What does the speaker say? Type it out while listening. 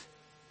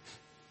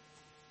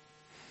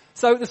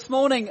So this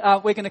morning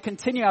we're going to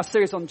continue our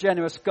series on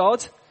Generous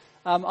God.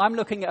 I'm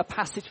looking at a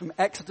passage from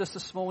Exodus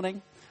this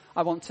morning.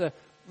 I want to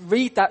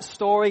read that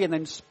story and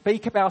then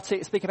speak about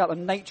the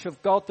nature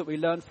of God that we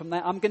learn from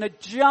that. I'm going to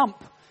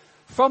jump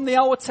from the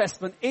Old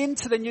Testament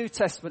into the New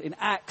Testament in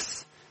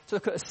Acts to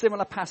look at a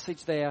similar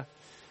passage there.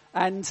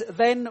 And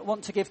then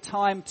want to give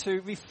time to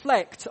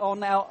reflect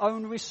on our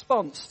own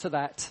response to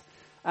that.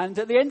 And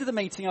at the end of the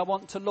meeting, I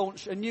want to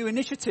launch a new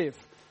initiative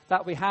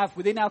that we have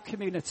within our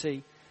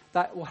community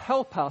that will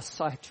help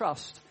us, I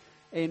trust,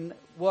 in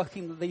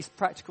working these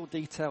practical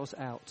details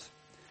out. So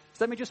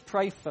let me just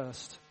pray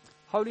first.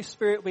 Holy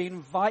Spirit, we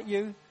invite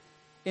you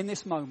in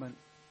this moment.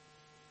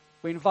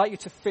 We invite you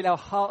to fill our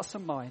hearts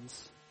and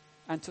minds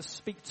and to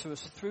speak to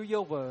us through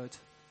your word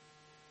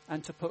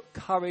and to put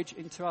courage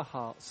into our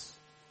hearts.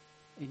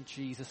 In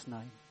Jesus'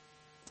 name,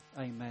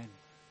 amen.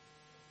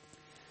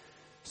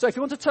 So if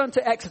you want to turn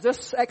to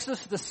Exodus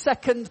is the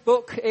second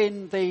book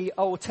in the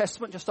Old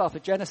Testament, just after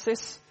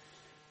Genesis.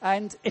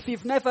 And if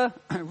you've never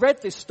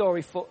read this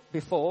story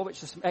before,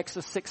 which is from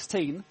Exodus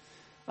 16,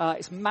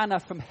 it's manna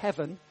from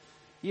heaven,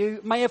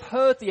 you may have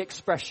heard the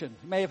expression.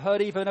 You may have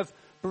heard even of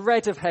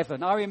bread of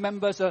heaven. I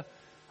remember as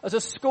a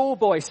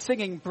schoolboy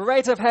singing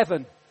Bread of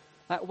Heaven,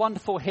 that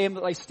wonderful hymn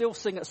that they still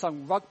sing at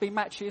some rugby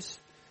matches.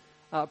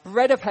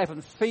 Bread of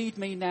heaven, feed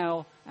me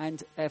now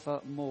and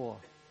evermore.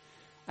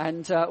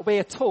 And we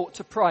are taught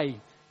to pray,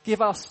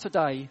 give us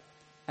today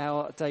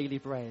our daily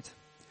bread.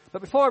 But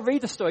before I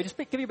read the story, just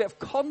give you a bit of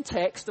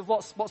context of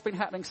what's been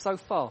happening so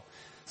far.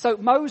 So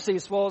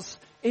Moses was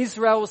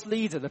Israel's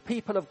leader, the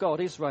people of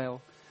God,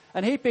 Israel.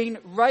 And he'd been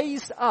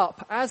raised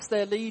up as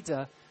their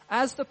leader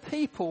as the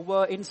people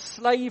were in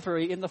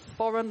slavery in the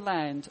foreign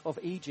land of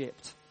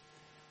Egypt.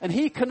 And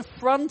he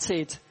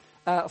confronted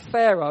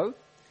Pharaoh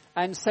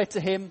and said to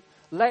him,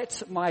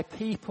 "Let my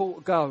people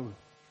go."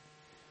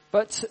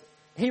 But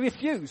he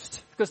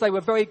refused because they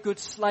were very good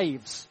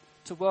slaves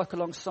to work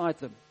alongside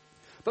them.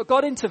 But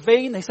God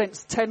intervened. He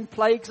sent 10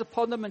 plagues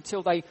upon them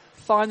until they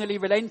finally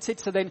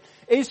relented. So then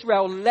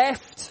Israel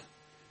left.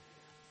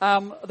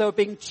 They were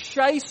being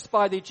chased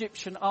by the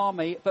Egyptian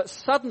army, but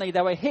suddenly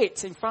they were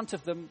hit in front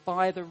of them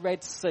by the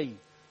Red Sea.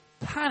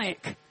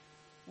 Panic.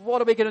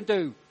 What are we going to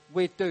do?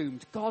 We're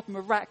doomed. God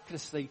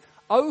miraculously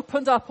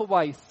opened up a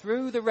way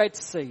through the Red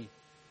Sea.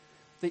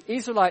 The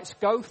Israelites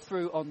go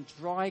through on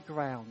dry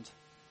ground.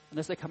 And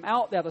as they come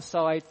out the other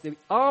side, the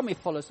army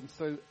follows them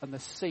through and the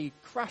sea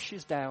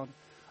crashes down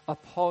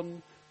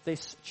upon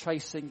this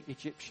chasing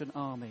Egyptian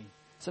army.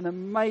 It's an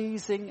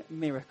amazing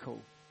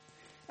miracle.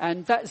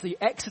 And that's the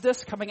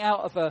Exodus coming out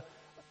of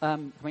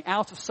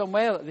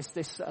somewhere,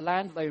 this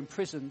land that they were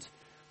imprisoned,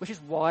 which is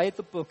why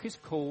the book is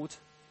called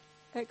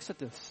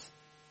Exodus.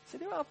 So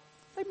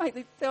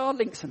there are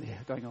links in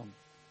here going on.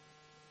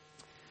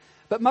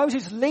 But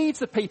Moses leads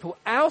the people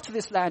out of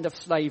this land of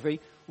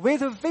slavery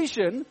with a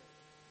vision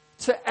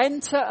to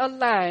enter a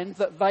land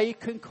that they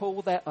can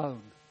call their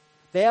own.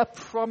 Their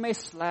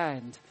promised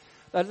land.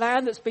 A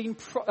land that's been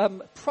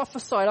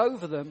prophesied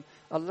over them.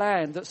 A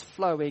land that's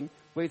flowing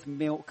with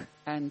milk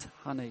and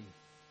honey.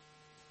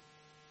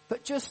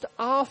 But just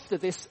after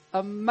this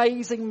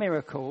amazing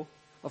miracle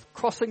of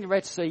crossing the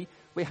Red Sea,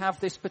 we have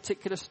this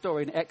particular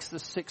story in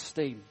Exodus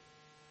 16.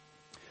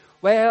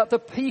 Where the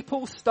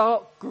people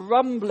start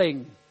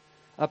grumbling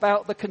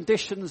about the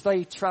conditions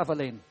they travel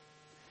in.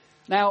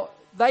 Now,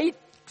 they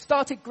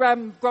started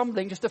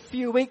grumbling just a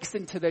few weeks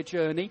into their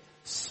journey.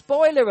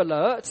 Spoiler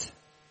alert,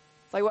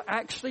 they were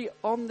actually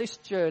on this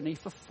journey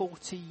for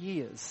 40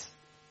 years.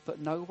 But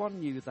no one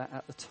knew that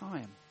at the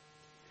time.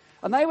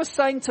 And they were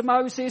saying to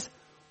Moses,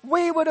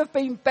 we would have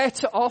been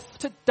better off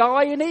to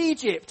die in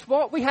Egypt.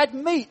 What? We had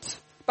meat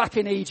back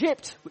in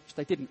Egypt, which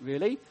they didn't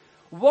really.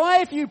 Why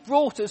have you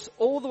brought us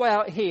all the way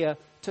out here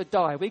to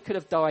die? We could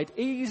have died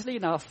easily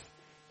enough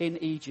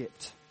in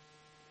Egypt.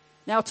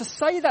 Now, to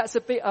say that's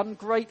a bit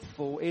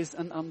ungrateful is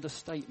an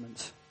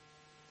understatement.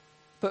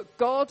 But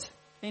God,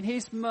 in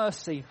his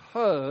mercy,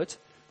 heard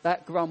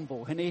that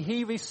grumble. And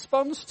he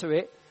responds to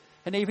it.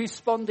 And he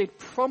responded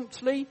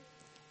promptly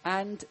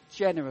and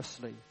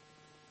generously.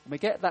 And we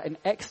get that in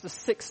Exodus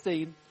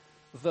 16,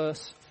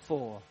 verse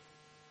 4.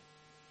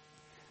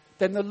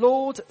 Then the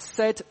Lord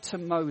said to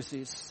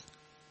Moses,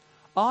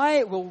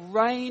 I will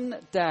rain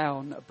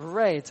down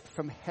bread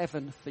from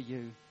heaven for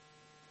you.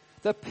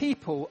 The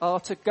people are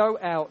to go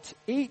out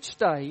each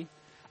day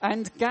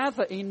and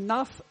gather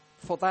enough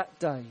for that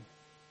day.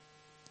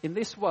 In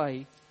this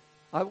way,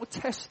 I will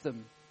test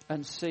them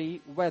and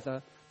see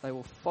whether they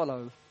will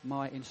follow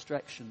my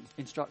instructions.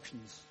 And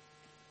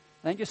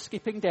then just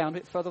skipping down a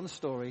bit further on the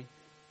story.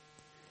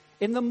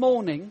 In the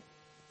morning,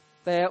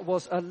 there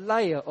was a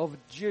layer of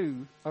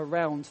dew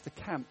around the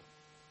camp.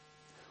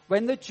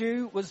 When the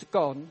dew was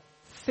gone,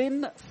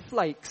 thin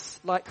flakes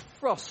like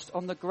frost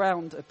on the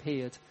ground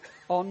appeared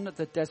on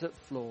the desert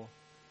floor.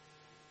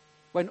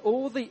 When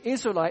all the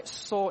Israelites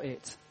saw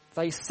it,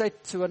 they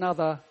said to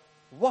another,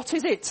 "What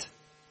is it?"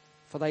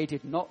 For they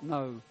did not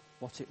know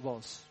what it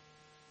was.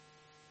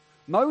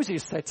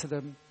 Moses said to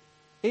them,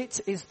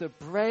 "It is the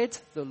bread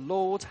the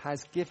Lord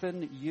has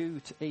given you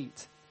to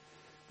eat."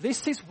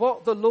 This is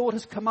what the Lord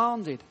has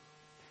commanded.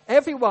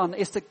 Everyone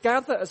is to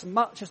gather as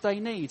much as they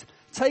need.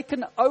 Take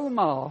an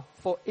omer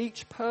for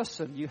each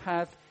person you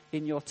have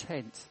in your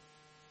tent.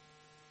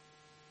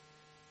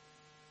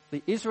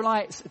 The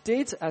Israelites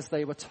did as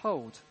they were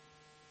told.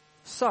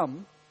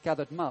 Some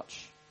gathered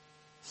much,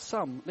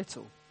 some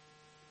little.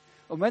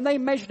 And when they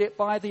measured it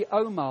by the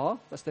omer,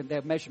 that's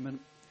their measurement,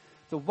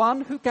 the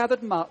one who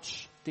gathered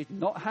much did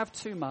not have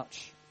too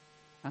much,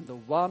 and the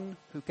one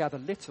who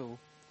gathered little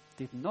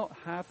did not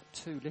have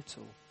too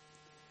little.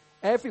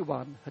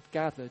 Everyone had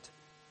gathered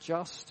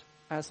just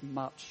as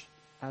much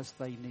as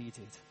they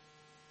needed.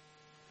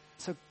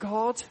 So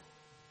God,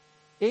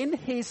 in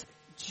his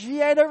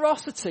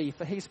generosity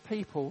for his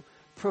people,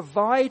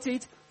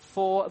 provided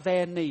for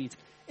their need,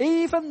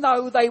 even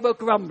though they were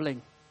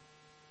grumbling.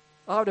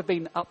 I would have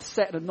been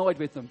upset and annoyed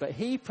with them, but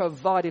he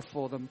provided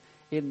for them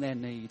in their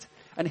need.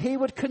 And he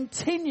would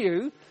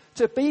continue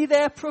to be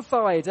their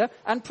provider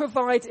and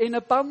provide in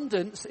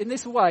abundance in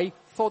this way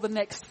for the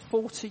next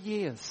 40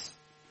 years.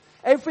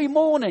 Every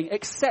morning,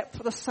 except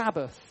for the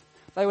Sabbath,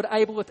 they were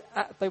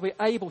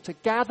able to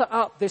gather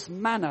up this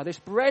manna, this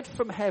bread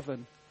from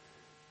heaven.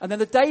 And then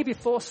the day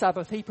before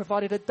Sabbath, he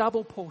provided a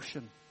double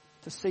portion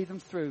to see them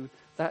through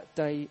that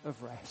day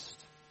of rest.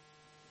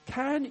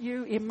 Can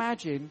you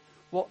imagine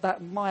what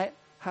that might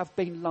have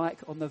been like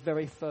on the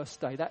very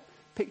first day? That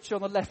picture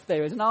on the left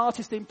there is an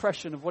artist's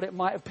impression of what it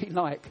might have been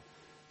like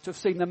to have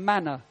seen the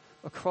manna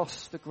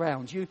across the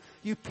ground.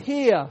 You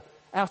peer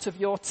out of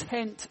your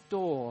tent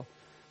door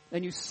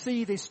and you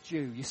see this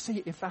dew, you see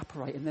it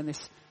evaporate, and then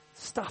this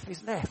stuff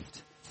is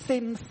left,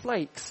 thin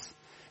flakes.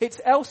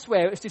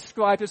 Elsewhere it's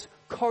described as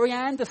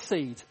coriander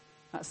seed.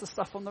 That's the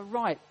stuff on the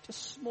right,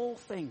 just small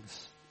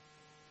things.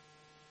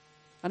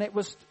 And it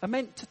was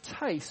meant to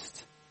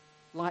taste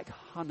like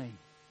honey.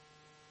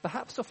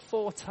 Perhaps a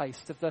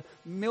foretaste of the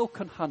milk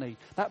and honey,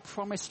 that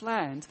promised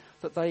land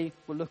that they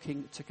were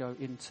looking to go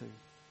into.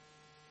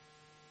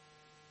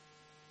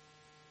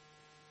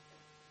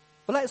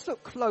 But let's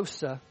look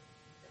closer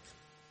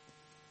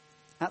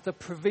at the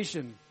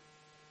provision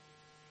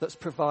that's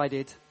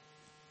provided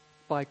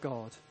by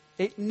God.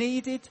 It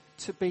needed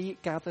to be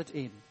gathered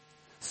in.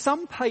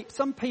 Some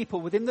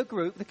people within the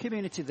group, the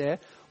community there,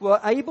 were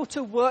able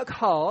to work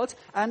hard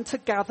and to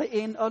gather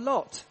in a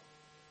lot.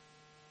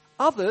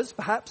 Others,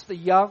 perhaps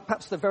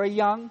the very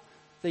young,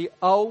 the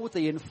old,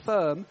 the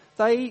infirm,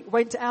 they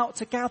went out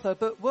to gather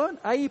but weren't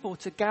able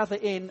to gather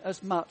in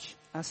as much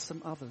as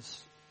some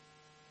others.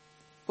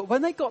 But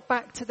when they got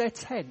back to their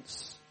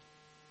tents,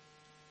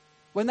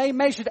 when they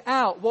measured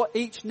out what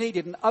each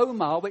needed, an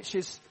omer, which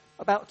is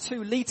about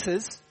 2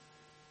 litres,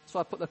 so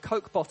I put the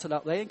Coke bottle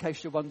up there in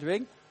case you're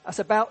wondering, that's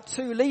about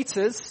 2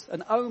 litres,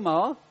 an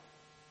omer.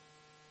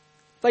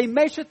 They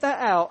measured that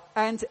out,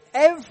 and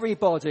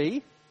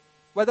everybody,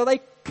 whether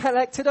they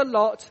collected a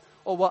lot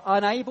or were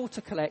unable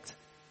to collect,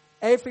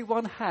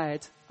 everyone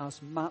had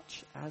as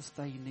much as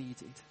they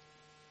needed.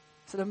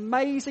 It's an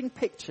amazing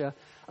picture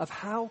of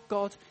how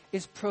God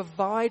is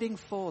providing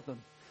for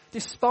them.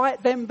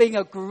 Despite them being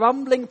a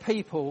grumbling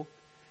people,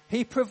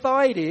 he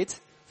provided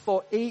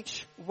for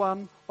each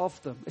one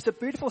of them. It's a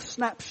beautiful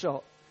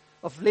snapshot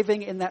of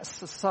living in that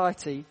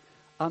society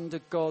under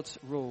God's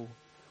rule,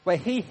 where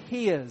he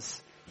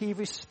hears, he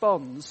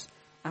responds,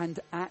 and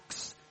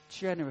acts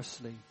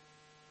generously.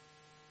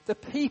 The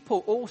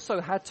people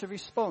also had to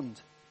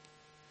respond.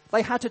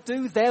 They had to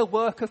do their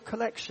work of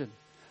collection.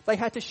 They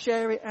had to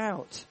share it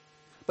out.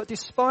 But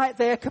despite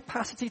their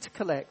capacity to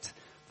collect,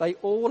 they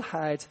all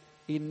had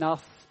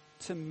enough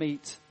to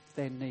meet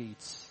their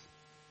needs.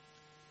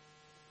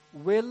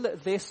 Will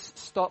this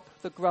stop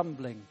the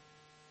grumbling?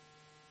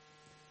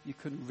 You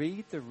can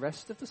read the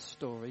rest of the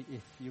story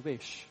if you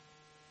wish.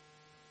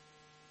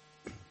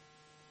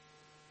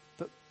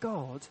 But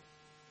God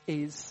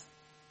is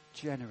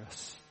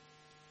generous.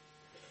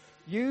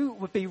 You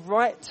would be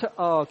right to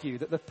argue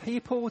that the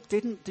people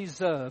didn't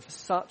deserve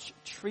such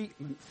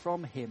treatment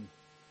from him.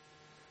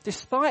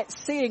 Despite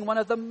seeing one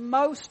of the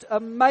most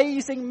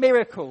amazing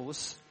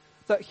miracles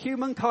that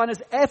humankind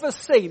has ever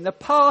seen, the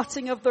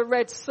parting of the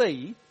Red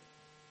Sea,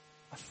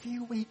 a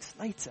few weeks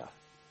later,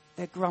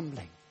 they're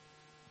grumbling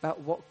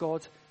about what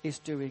God is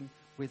doing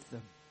with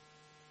them.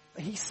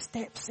 But he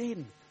steps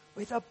in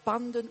with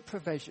abundant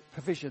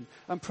provision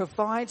and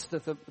provides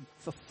them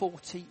for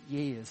 40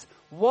 years.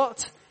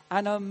 What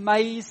an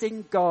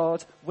amazing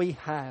God we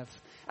have.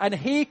 And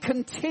he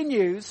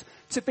continues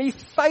to be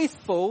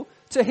faithful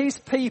to his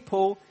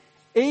people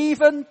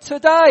even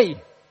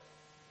today.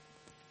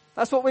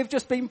 That's what we've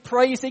just been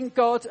praising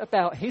God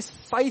about, his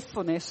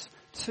faithfulness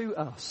to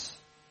us.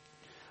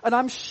 And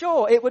I'm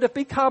sure it would have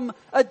become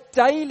a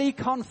daily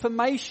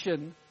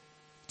confirmation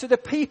to the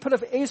people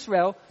of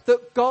Israel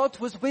that God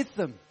was with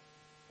them.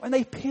 When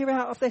they peer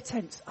out of their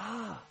tents,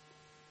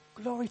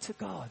 glory to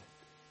God.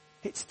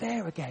 It's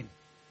there again.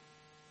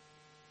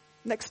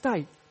 Next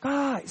day,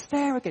 it's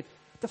there again.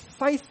 The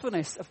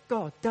faithfulness of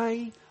God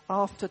day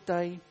after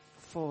day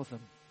for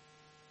them.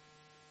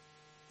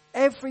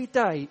 Every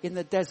day in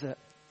the desert,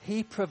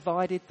 he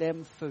provided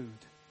them food.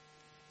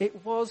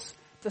 It was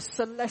the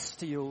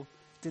celestial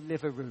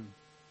deliver room.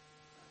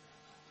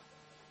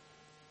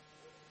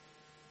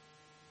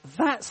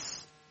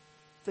 That's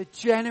the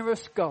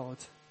generous God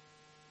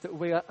that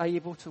we are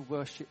able to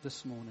worship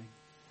this morning.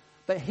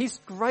 But his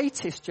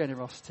greatest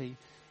generosity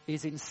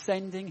is in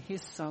sending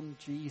his son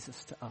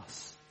Jesus to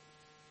us.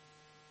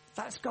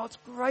 That's God's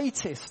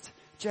greatest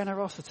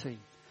generosity.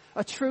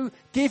 A true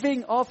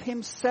giving of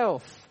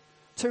himself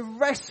to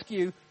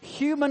rescue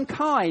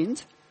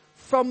humankind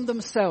from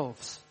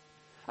themselves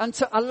and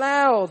to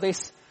allow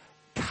this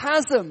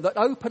chasm that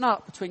opened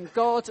up between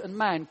God and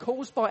man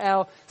caused by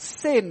our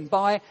sin,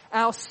 by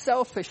our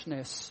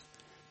selfishness.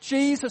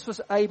 Jesus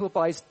was able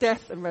by his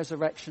death and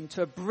resurrection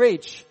to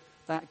bridge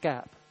that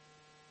gap.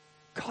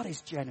 God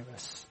is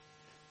generous.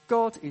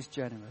 God is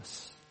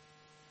generous.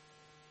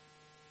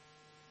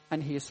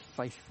 And he is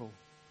faithful.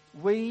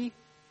 We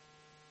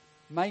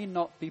may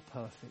not be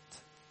perfect.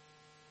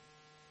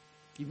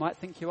 You might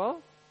think you are.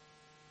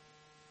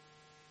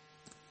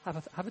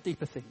 Have a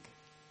deeper think.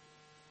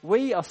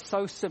 We are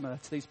so similar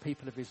to these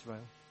people of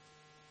Israel.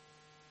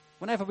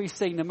 Whenever we've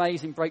seen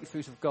amazing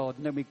breakthroughs of God,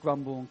 and then we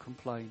grumble and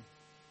complain.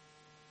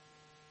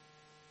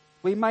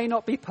 We may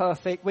not be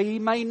perfect. We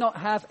may not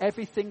have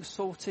everything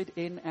sorted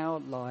in our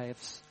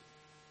lives.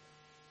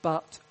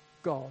 But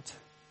God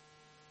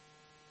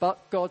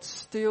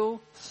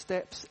still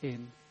steps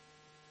in.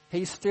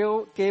 He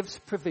still gives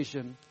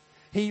provision.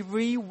 He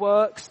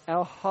reworks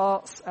our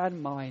hearts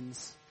and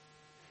minds.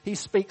 He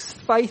speaks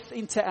faith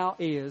into our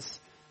ears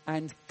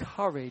and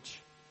courage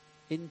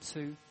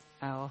into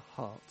our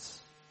hearts.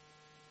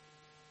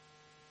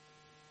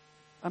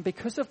 And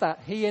because of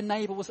that, he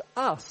enables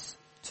us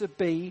to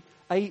be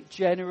a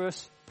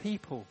generous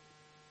people.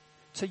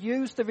 To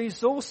use the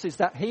resources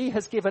that he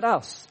has given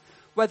us,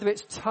 whether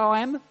it's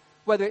time,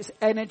 whether it's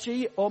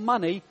energy or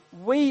money,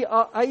 we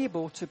are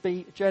able to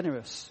be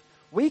generous.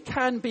 We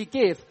can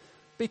give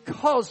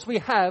because we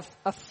have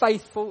a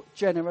faithful,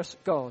 generous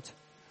God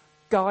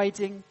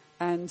guiding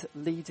and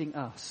leading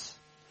us.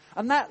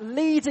 And that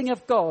leading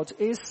of God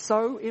is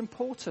so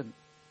important.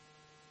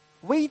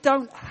 We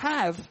don't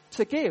have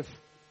to give.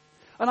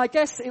 And I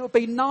guess it would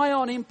be nigh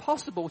on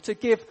impossible to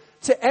give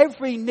to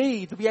every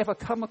need we ever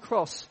come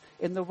across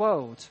in the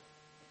world.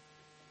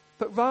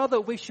 But rather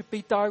we should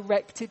be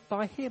directed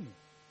by him.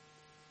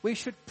 We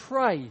should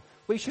pray.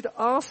 We should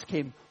ask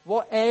him,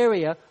 what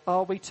area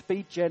are we to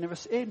be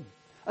generous in?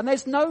 And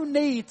there's no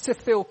need to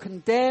feel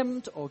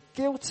condemned or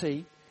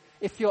guilty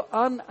if you're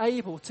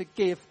unable to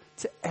give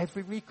to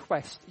every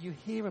request you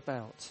hear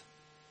about.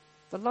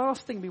 The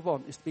last thing we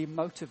want is to be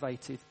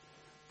motivated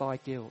by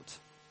guilt.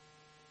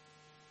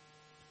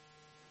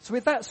 So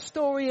with that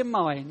story in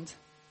mind,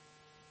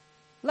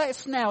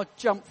 let's now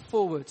jump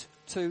forward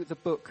to the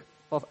book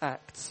of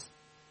Acts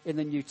in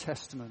the New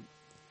Testament.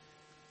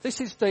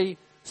 This is the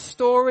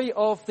story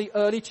of the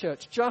early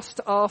church just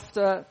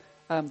after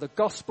the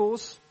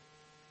Gospels.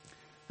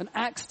 And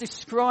Acts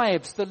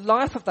describes the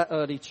life of that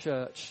early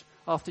church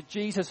after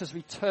Jesus has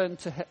returned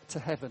to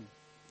heaven.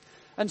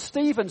 And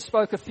Stephen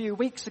spoke a few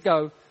weeks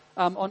ago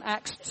on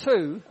Acts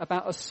 2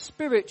 about a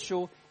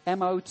spiritual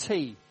MOT.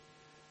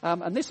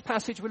 And this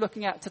passage we're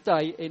looking at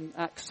today in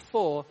Acts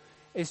 4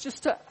 is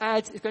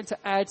going to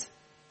add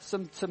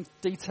some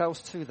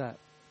details to that.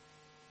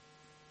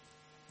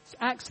 It's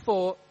Acts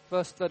 4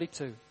 verse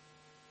 32.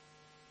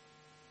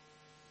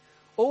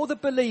 All the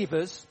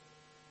believers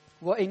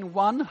were in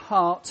one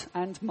heart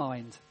and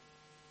mind.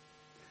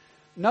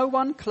 No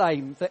one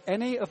claimed that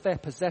any of their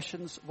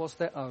possessions was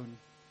their own,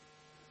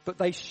 but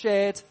they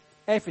shared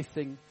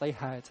everything they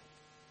had.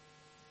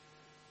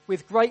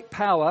 With great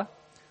power,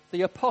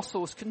 the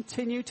apostles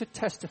continued to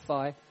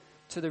testify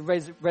to the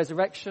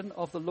resurrection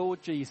of the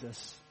Lord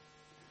Jesus,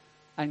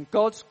 and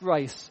God's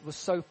grace was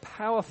so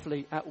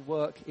powerfully at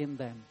work in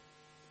them.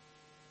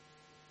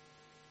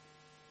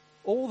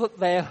 All that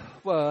there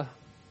were,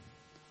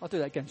 I'll do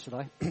that again, should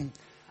I?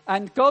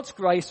 And God's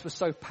grace was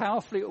so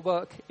powerfully at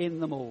work in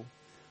them all,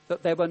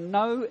 that there were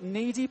no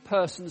needy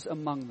persons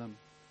among them.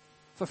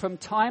 For from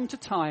time to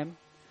time,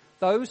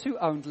 those who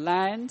owned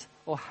land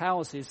or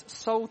houses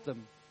sold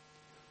them,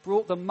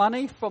 brought the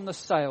money from the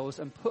sales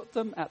and put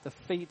them at the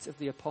feet of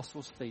the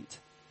apostles' feet,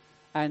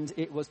 and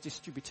it was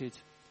distributed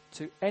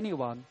to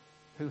anyone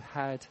who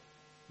had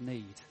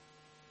need.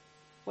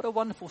 What a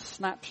wonderful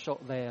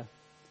snapshot there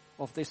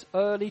of this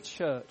early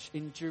church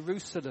in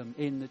Jerusalem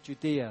in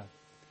Judea.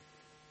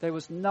 There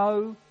was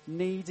no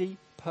needy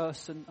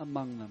person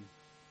among them.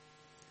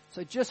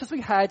 So just as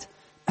we had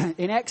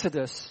in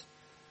Exodus,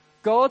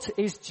 God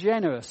is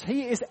generous.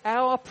 He is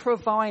our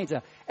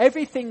provider.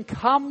 Everything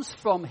comes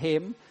from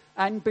him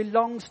and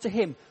belongs to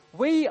him.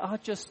 We are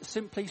just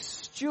simply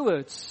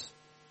stewards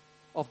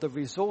of the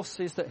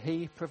resources that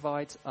he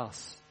provides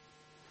us.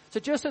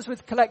 So just as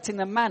with collecting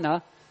the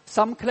manna,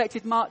 some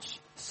collected much,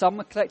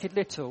 some collected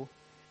little.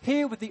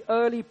 Here with the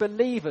early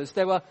believers,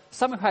 there were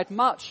some who had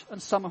much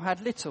and some who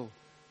had little.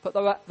 But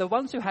the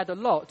ones who had a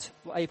lot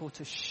were able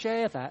to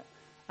share that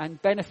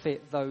and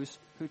benefit those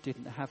who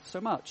didn't have so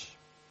much.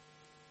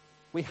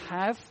 We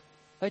have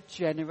a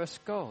generous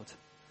God.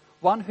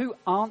 one who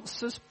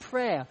answers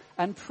prayer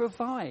and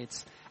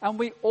provides. And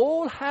we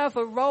all have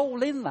a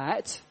role in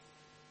that,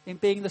 in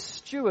being the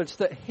stewards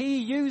that he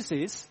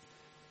uses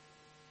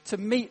to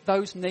meet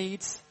those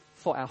needs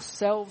for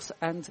ourselves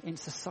and in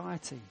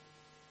society.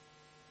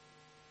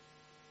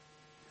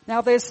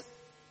 Now there's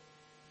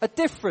a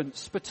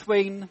difference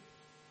between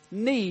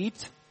need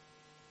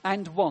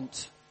and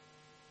want.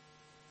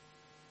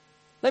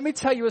 Let me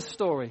tell you a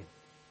story.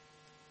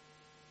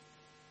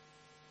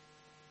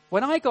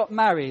 When I got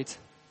married,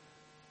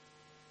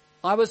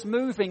 I was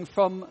moving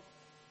from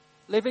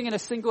living in a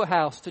single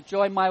house to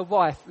join my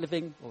wife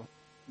living, or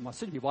my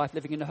soon-to-be wife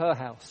living in her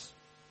house.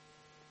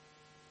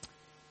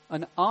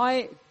 And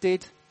I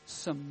did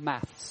some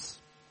maths.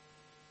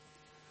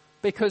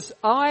 Because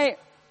I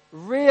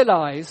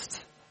realized,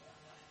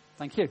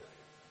 thank you.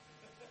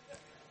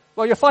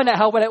 Well, you'll find out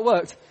how well it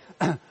worked.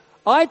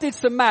 I did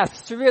some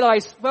maths to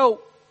realize,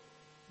 well,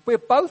 we're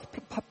both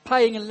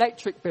paying an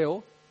electric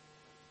bill,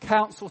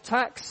 council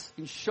tax,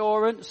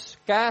 insurance,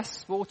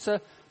 gas,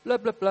 water, blah,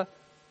 blah, blah.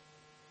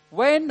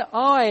 When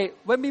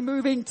we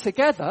move in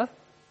together,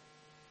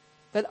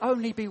 there'll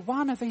only be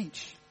one of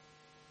each.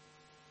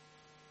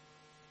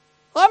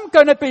 I'm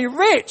going to be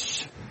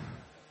rich.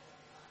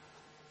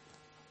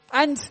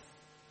 And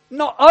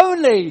not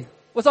only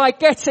was I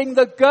getting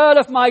the girl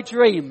of my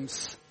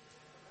dreams.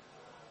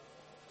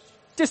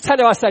 Just tell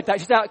her I said that.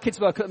 She's out at kids'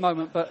 work at the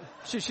moment, but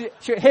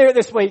she'll hear it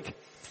this week.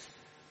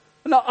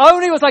 Not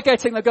only was I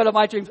getting the girl of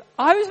my dreams,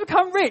 I was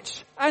become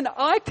rich. And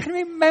I can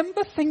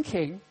remember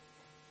thinking,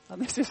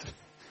 and this is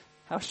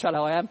how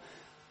shallow I am,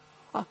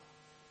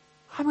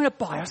 I'm going to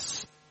buy a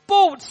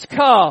sports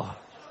car.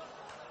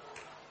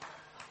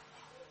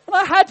 And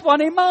I had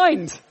one in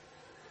mind.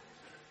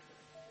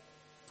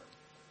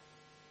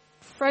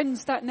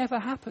 Friends, that never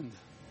happened.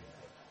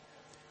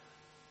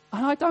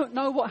 And I don't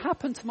know what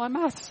happened to my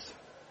maths.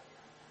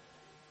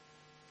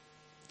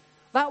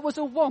 That was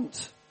a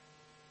want.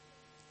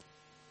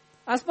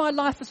 As my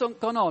life has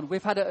gone on,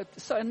 we've had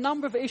a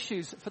number of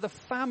issues for the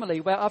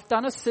family where I've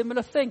done a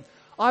similar thing.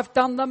 I've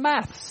done the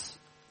maths.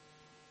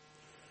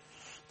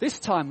 This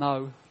time,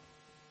 though,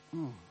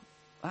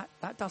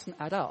 that doesn't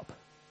add up.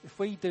 If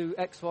we do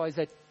X, Y,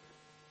 Z,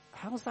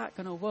 how's that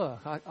going to work?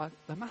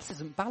 The maths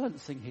isn't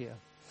balancing here.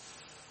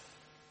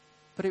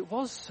 But it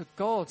was a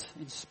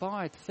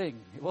God-inspired thing.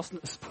 It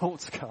wasn't a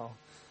sports car.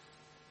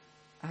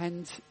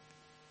 And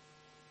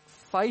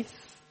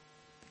faith,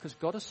 because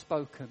God has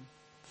spoken,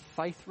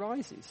 faith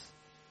rises.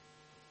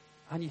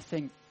 And you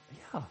think,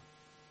 yeah,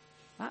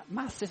 that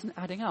maths isn't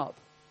adding up.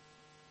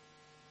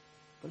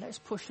 But let's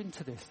push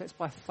into this. Let's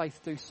by faith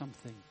do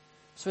something.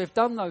 So we've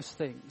done those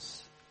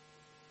things.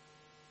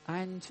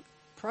 And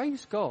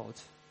praise God,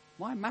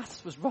 my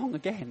maths was wrong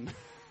again.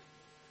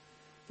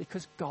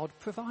 Because God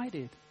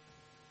provided.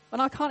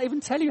 And I can't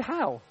even tell you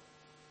how.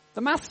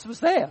 The maths was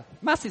there.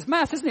 Maths is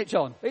math, isn't it,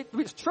 John?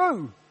 It's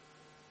true.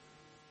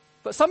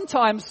 But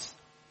sometimes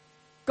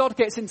God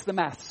gets into the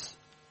maths.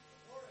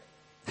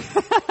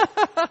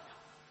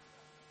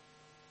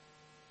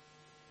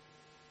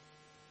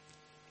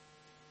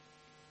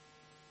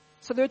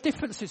 So there are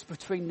differences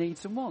between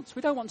needs and wants.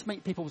 We don't want to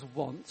meet people's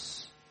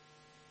wants,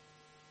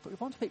 but we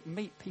want to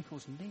meet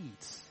people's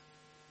needs.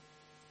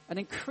 And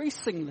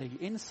increasingly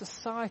in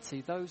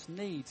society, those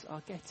needs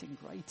are getting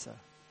greater.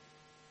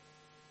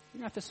 You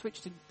don't have to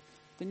switch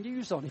the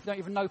news on if you don't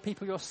even know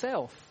people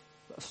yourself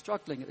that are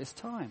struggling at this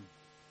time.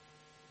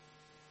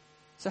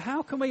 So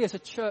how can we as a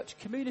church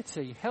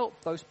community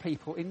help those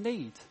people in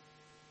need?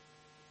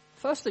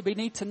 Firstly, we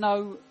need to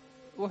know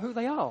who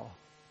they are.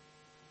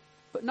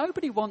 But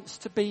nobody wants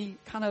to be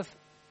kind of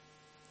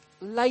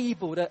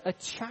labelled a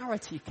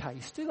charity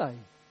case, do they?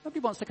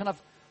 Nobody wants to kind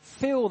of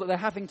feel that they're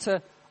having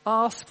to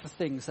ask for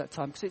things that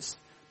time because it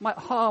might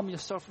harm your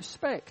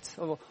self-respect,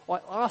 or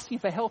asking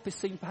for help is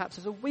seen perhaps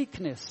as a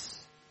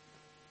weakness.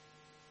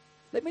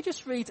 Let me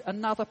just read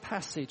another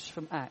passage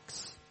from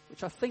Acts,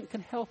 which I think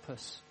can help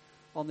us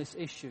on this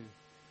issue.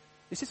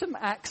 This is from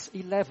Acts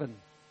 11.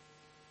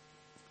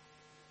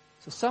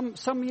 So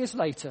some years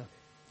later,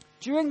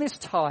 during this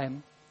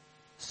time,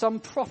 some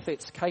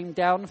prophets came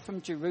down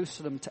from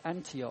Jerusalem to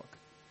Antioch.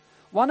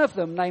 One of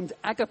them, named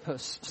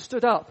Agabus,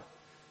 stood up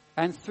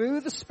and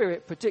through the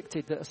Spirit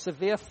predicted that a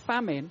severe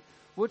famine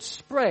would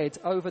spread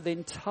over the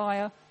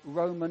entire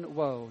Roman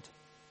world.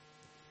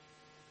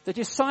 The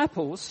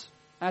disciples,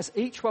 as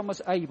each one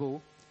was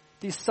able,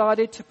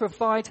 decided to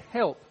provide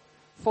help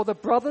for the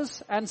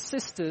brothers and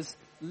sisters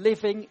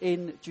living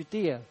in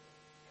Judea.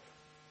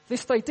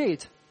 This they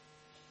did,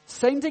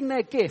 sending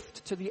their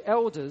gift to the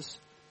elders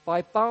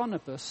by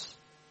Barnabas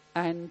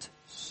and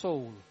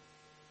Saul.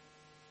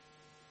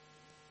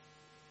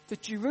 The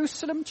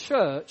Jerusalem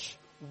church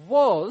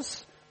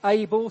was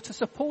able to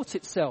support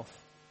itself.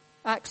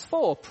 Acts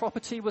 4,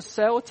 property was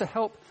sold to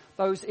help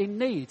those in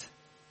need.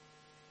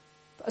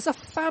 But as a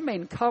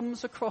famine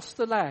comes across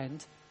the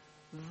land,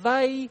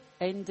 they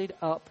ended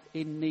up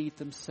in need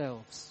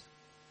themselves.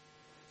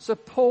 So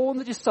Paul and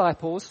the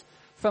disciples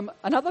from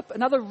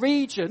another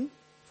region,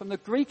 from the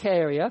Greek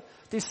area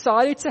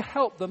decided to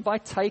help them by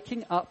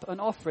taking up an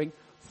offering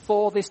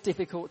for this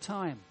difficult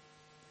time.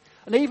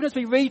 And even as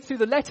we read through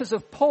the letters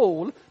of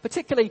Paul,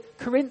 particularly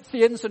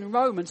Corinthians and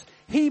Romans,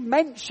 he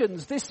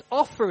mentions this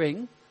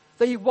offering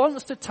that he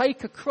wants to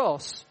take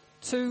across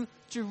to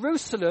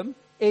Jerusalem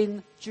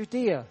in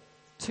Judea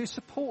to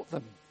support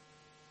them.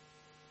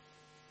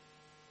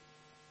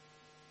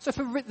 So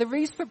the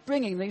reason for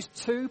bringing these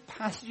two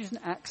passages in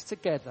Acts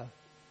together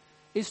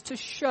is to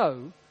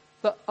show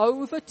that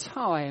over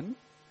time,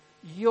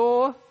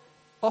 your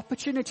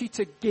opportunity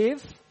to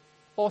give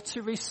or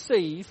to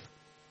receive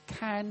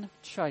can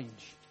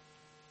change.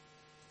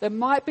 There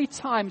might be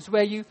times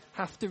where you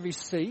have to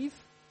receive,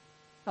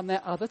 and there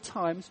are other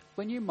times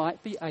when you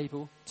might be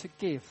able to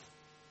give.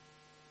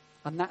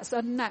 And that's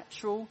a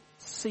natural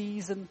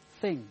season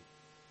thing.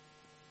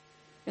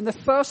 In the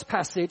first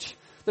passage,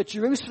 the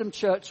Jerusalem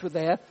church were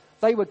there.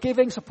 They were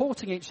giving,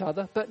 supporting each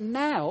other, but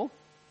now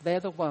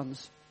they're the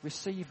ones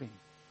receiving.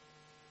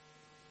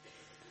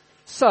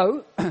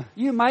 So,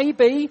 you may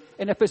be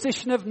in a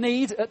position of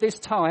need at this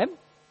time,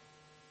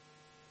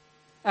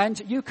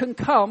 and you can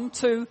come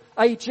to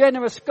a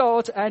generous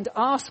God and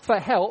ask for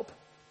help,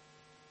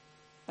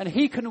 and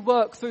he can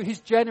work through his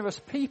generous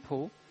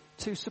people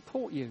to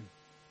support you.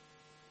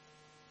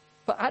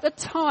 But at a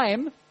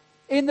time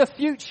in the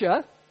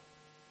future,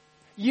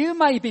 you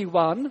may be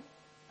one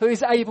who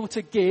is able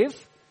to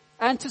give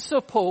and to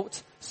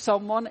support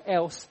someone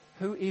else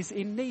who is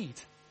in need.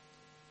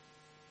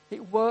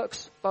 It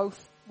works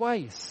both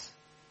ways.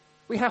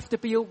 We have to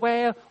be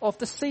aware of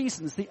the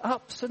seasons, the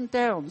ups and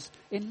downs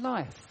in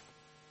life.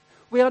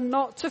 We are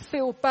not to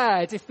feel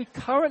bad if we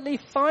currently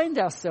find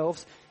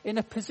ourselves in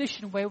a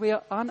position where we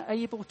are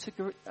unable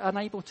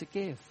to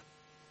give.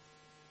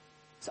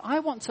 So I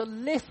want to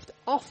lift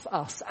off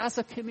us as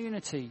a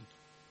community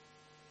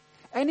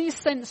any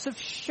sense of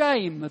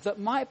shame that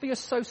might be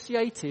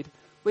associated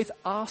with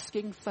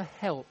asking for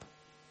help.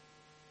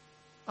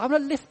 I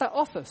want to lift that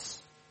off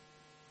us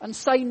and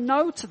say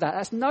no to that.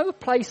 There's no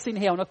place in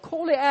here. I want to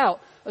call it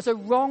out as a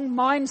wrong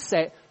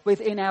mindset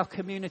within our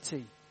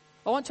community.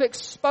 I want to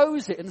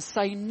expose it and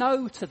say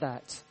no to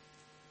that.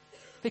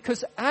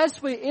 Because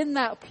as we're in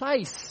that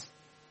place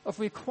of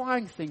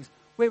requiring things,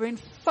 we're in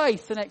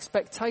faith and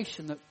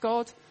expectation that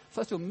God,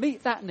 first of all,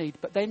 meet that need,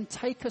 but then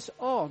take us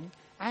on,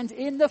 and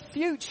in the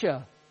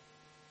future,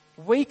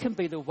 we can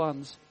be the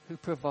ones who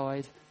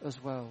provide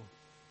as well.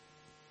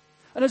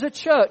 And as a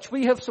church,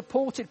 we have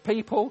supported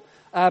people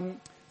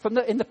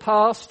in the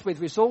past with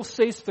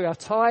resources through our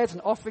tithes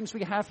and offerings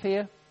we have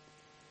here.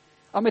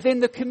 And within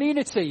the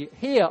community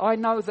here, I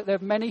know that there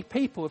are many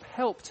people who have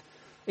helped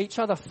each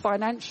other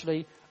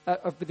financially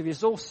with the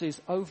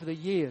resources over the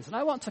years. And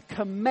I want to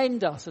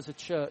commend us as a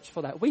church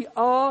for that. We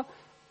are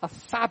a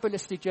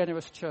fabulously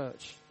generous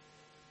church.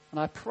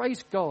 And I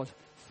praise God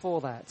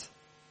for that.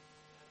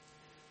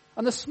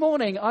 And this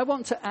morning, I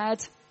want to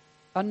add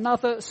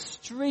another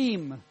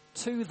stream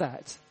to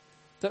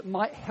that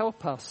might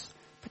help us,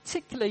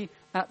 particularly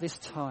at this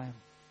time.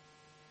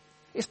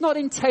 It's not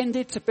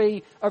intended to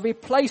be a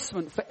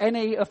replacement for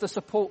any other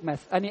support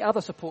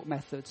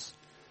methods,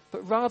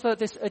 but rather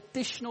this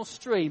additional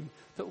stream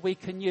that we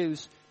can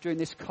use during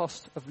this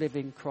cost of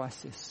living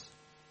crisis.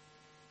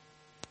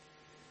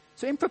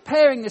 So in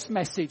preparing this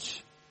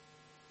message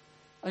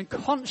and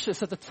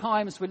conscious of the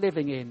times we're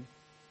living in,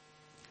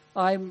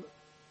 I'm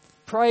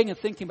praying and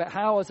thinking about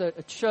how as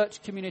a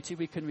church community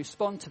we can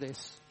respond to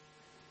this.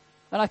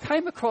 And I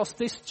came across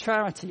this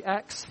charity,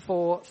 Acts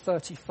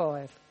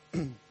 4:35,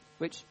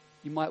 which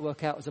you might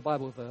work out as a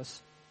Bible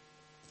verse.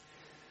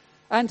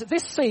 And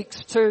this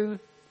seeks to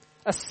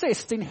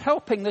assist in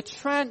helping the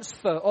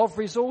transfer of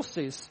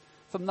resources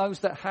from those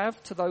that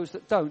have to those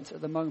that don't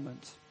at the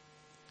moment.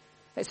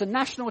 It's a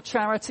national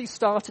charity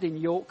started in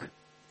York.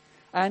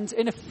 And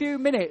in a few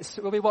minutes,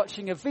 we'll be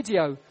watching a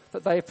video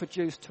that they have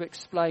produced to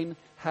explain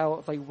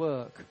how they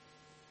work.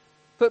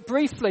 But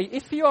briefly,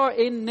 if you are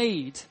in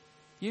need,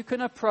 you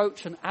can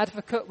approach an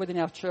advocate within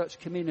our church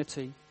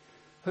community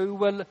who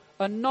will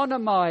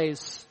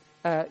anonymize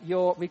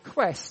your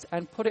request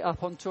and put it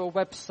up onto a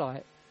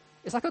website.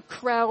 It's like a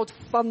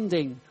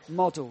crowdfunding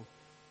model.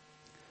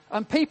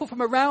 And people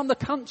from around the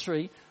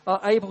country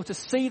are able to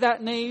see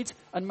that need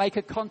and make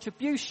a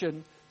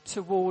contribution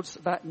towards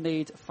that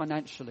need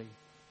financially.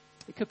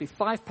 It could be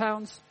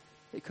 £5,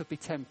 it could be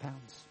 £10.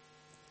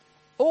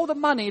 All the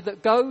money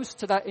that goes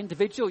to that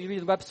individual, you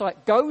read the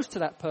website, goes to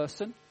that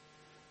person.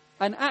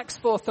 And Acts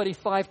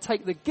 4:35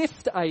 take the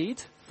gift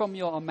aid from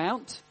your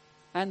amount,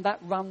 and that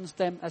runs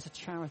them as a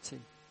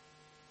charity.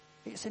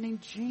 It's an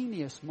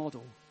ingenious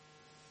model.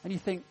 And you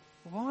think,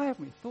 why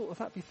haven't we thought of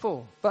that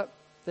before? But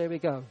there we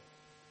go.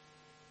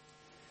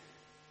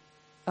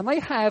 And they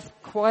have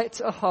quite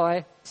a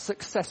high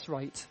success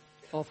rate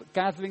of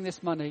gathering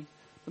this money.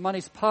 The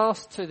money's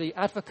passed to the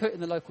advocate in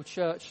the local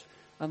church,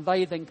 and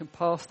they then can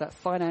pass that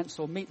finance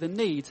or meet the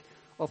need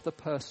of the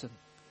person.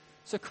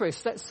 So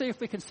Chris, let's see if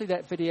we can see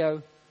that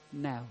video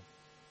now.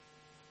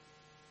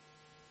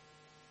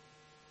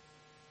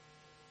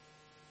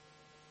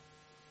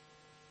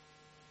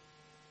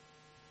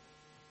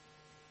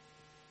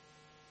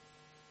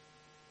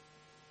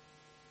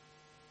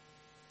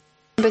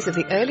 Members of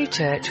the early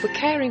church were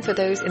caring for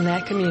those in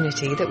their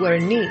community that were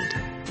in need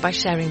by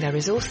sharing their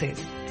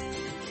resources.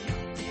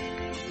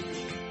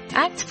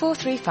 Acts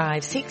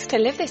 4:35 seeks to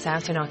live this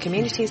out in our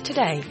communities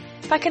today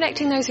by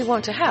connecting those who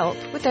want to help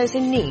with those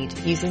in need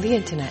using the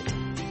internet.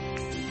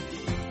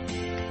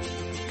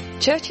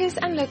 Churches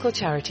and local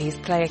charities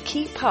play a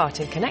key part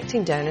in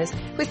connecting donors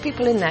with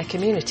people in their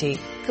community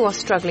who are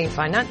struggling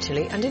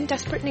financially and in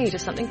desperate need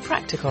of something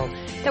practical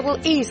that will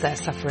ease their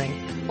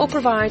suffering or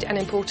provide an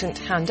important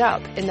hand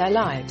up in their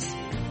lives.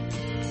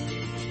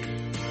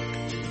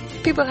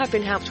 People have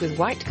been helped with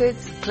white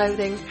goods,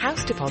 clothing,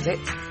 house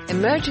deposits,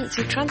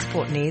 emergency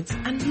transport needs,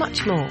 and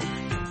much more.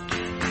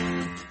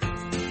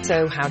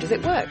 So how does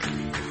it work?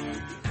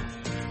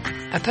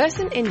 A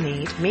person in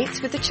need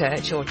meets with the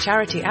church or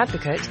charity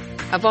advocate,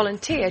 a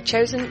volunteer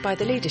chosen by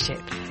the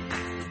leadership.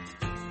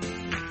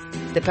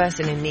 The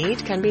person in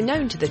need can be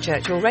known to the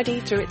church already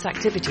through its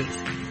activities,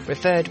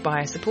 referred by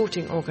a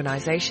supporting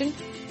organisation,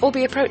 or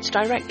be approached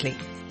directly.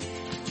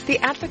 The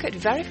advocate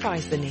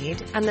verifies the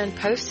need and then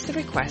posts the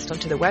request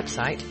onto the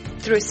website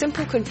through a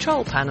simple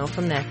control panel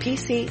from their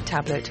PC,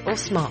 tablet or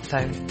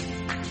smartphone.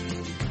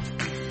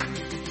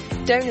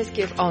 Donors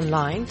give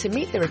online to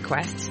meet the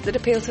requests that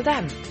appeal to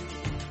them.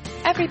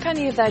 Every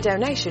penny of their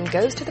donation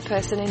goes to the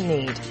person in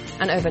need,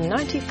 and over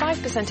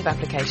 95% of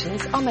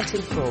applications are met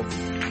in full.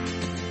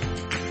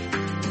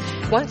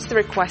 Once the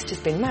request has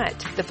been met,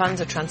 the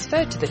funds are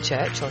transferred to the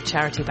church or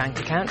charity bank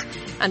account,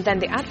 and then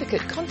the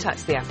advocate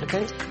contacts the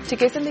applicant to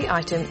give them the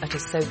item that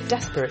is so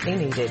desperately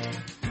needed.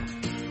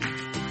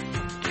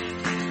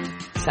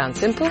 Sounds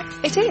simple?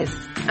 It is.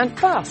 And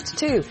fast,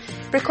 too.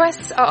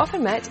 Requests are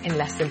often met in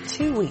less than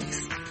 2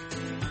 weeks.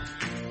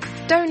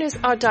 Donors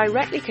are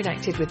directly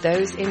connected with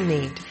those in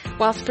need,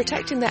 whilst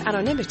protecting their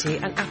anonymity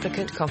and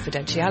applicant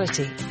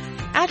confidentiality.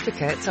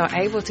 Advocates are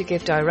able to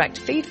give direct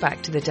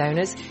feedback to the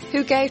donors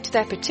who gave to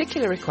their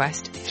particular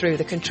request through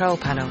the control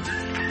panel.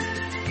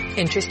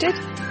 Interested?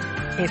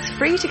 It's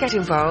free to get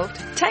involved,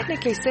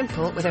 technically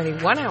simple with only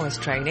 1 hour's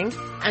training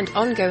and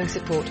ongoing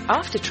support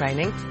after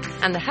training,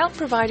 and the help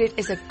provided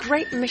is a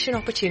great mission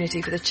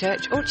opportunity for the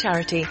church or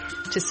charity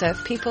to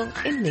serve people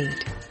in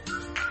need.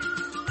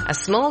 A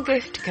small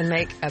gift can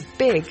make a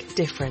big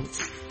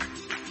difference.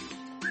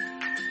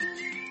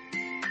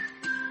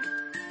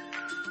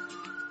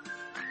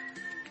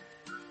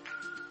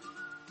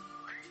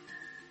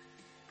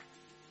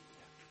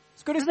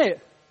 It's good, isn't it?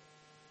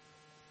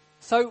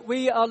 So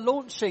we are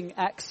launching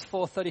Acts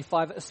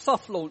 4:35 at a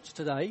soft launch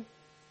today.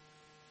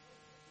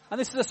 And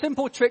this is a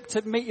simple trick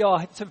to heat your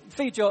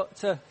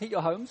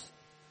homes.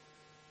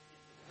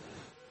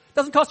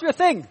 Doesn't cost you a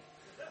thing.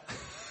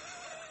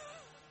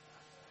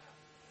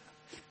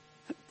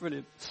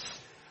 Brilliant.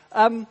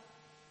 I'll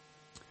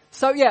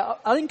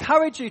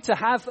encourage you to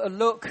have a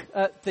look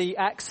at the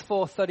Acts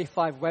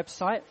 4:35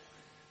 website.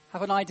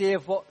 Have an idea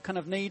of what kind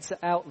of needs are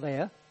out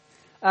there.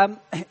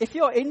 If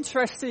you're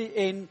interested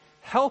in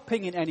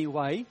helping in any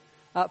way,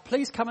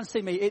 please come and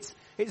see me. It's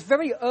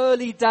very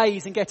early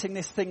days in getting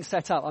this thing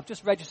set up. I've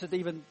just registered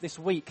even this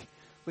week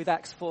with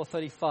Acts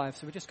 4:35,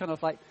 so we're just kind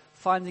of like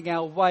finding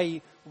our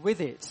way with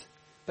it.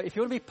 But if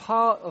you want to be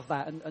part of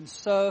that and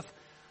serve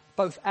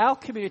both our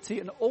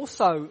community and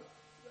also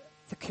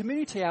the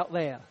community out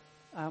there,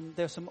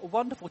 there's some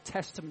wonderful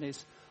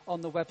testimonies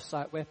on the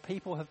website where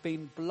people have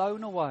been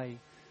blown away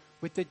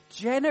with the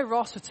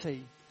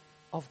generosity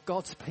of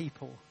God's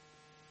people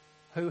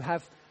who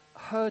have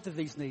heard of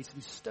these needs and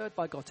been stirred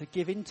by God to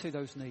give into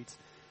those needs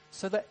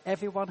so that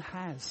everyone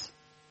has.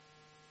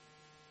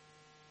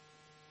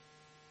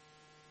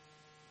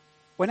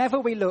 Whenever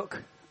we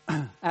look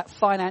at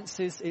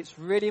finances, it's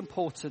really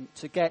important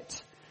to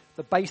get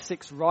the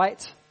basics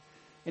right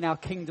in our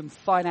kingdom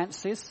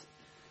finances.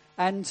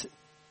 And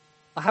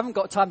I haven't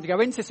got time to go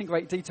into this in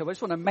great detail, but I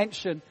just want to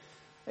mention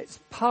it's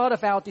part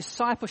of our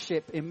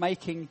discipleship in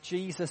making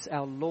Jesus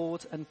our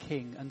Lord and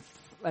King.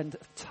 And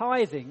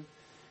tithing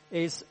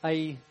is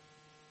there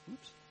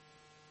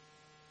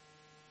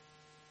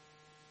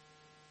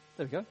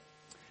we go.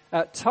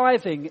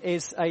 Tithing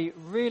is a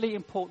really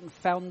important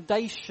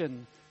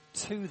foundation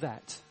to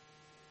that.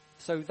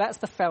 So that's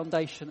the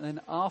foundation, and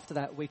then after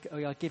that we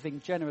are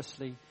giving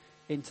generously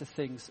into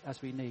things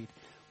as we need.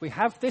 We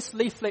have this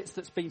leaflet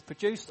that's been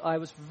produced. I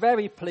was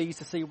very pleased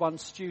to see one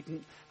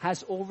student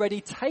has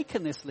already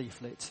taken this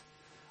leaflet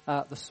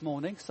this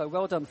morning, so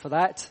well done for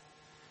that.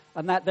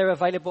 And that they're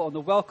available on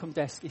the welcome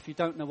desk if you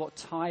don't know what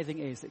tithing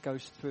is. It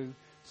goes through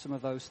some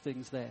of those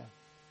things there.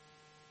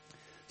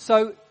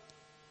 So,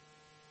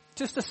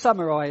 just to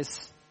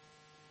summarize,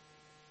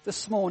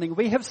 this morning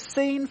we have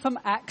seen from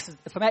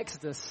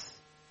Exodus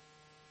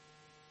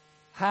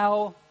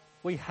how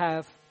we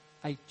have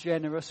a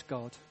generous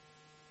God.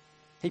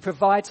 He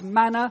provides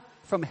manna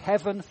from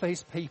heaven for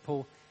his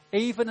people,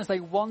 even as they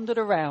wandered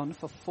around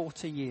for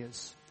 40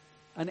 years.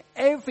 And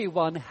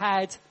everyone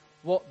had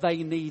what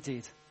they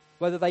needed,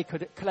 whether they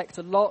could collect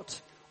a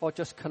lot or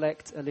just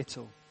collect a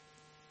little.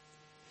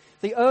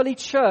 The early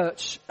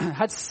church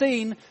had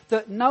seen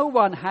that no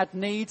one had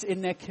needs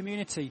in their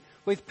community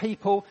with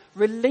people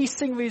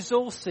releasing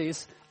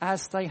resources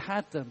as they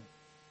had them.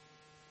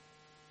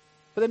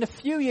 But then a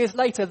few years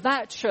later,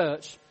 that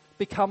church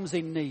becomes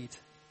in need.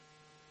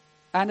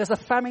 And as a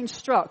famine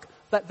struck,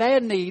 that their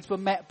needs were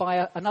met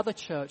by another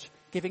church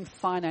giving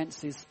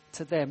finances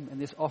to them in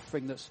this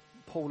offering that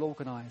Paul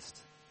organised.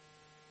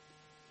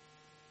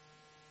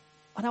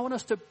 And I want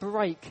us to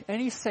break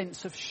any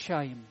sense of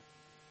shame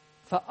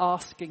for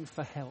asking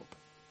for help.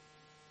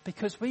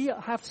 Because we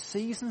have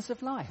seasons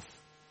of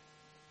life.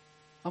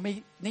 And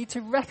we need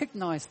to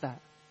recognise that.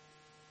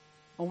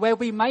 And where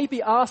we may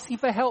be asking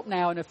for help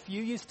now, in a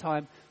few years'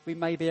 time, we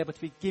may be able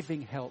to be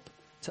giving help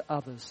to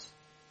others.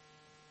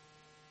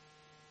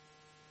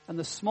 And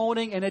this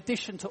morning, in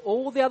addition to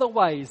all the other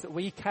ways that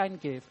we can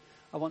give,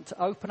 I want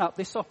to open up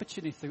this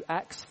opportunity through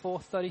Acts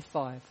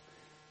 4:35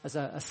 as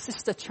a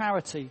sister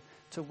charity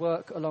to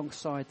work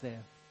alongside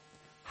there.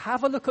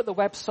 Have a look at the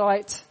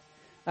website,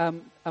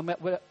 and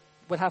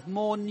we'll have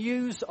more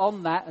news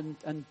on that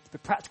and the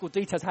practical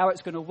details how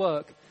it's going to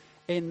work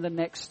in the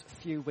next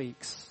few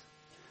weeks.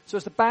 So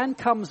as the band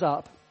comes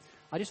up,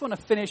 I just want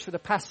to finish with a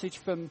passage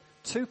from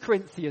 2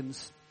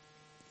 Corinthians,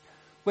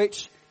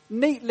 which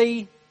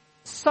neatly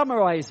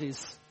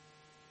summarises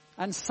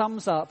and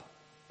sums up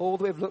all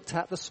that we've looked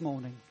at this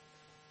morning.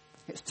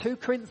 It's 2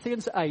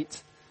 Corinthians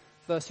 8,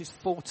 verses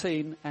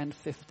 14 and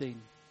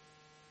 15.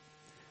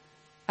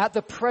 At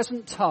the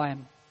present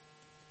time,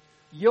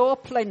 your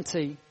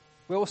plenty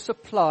will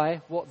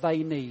supply what they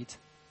need,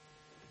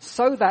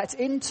 so that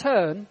in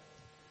turn,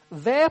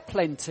 their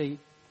plenty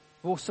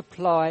will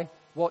supply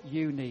what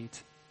you need.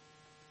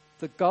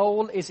 The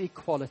goal is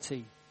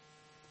equality.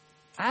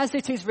 As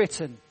it is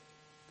written,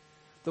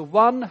 the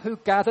one who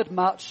gathered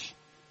much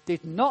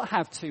did not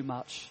have too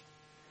much,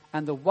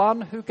 and the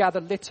one who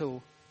gathered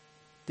little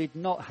did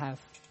not have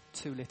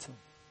too little.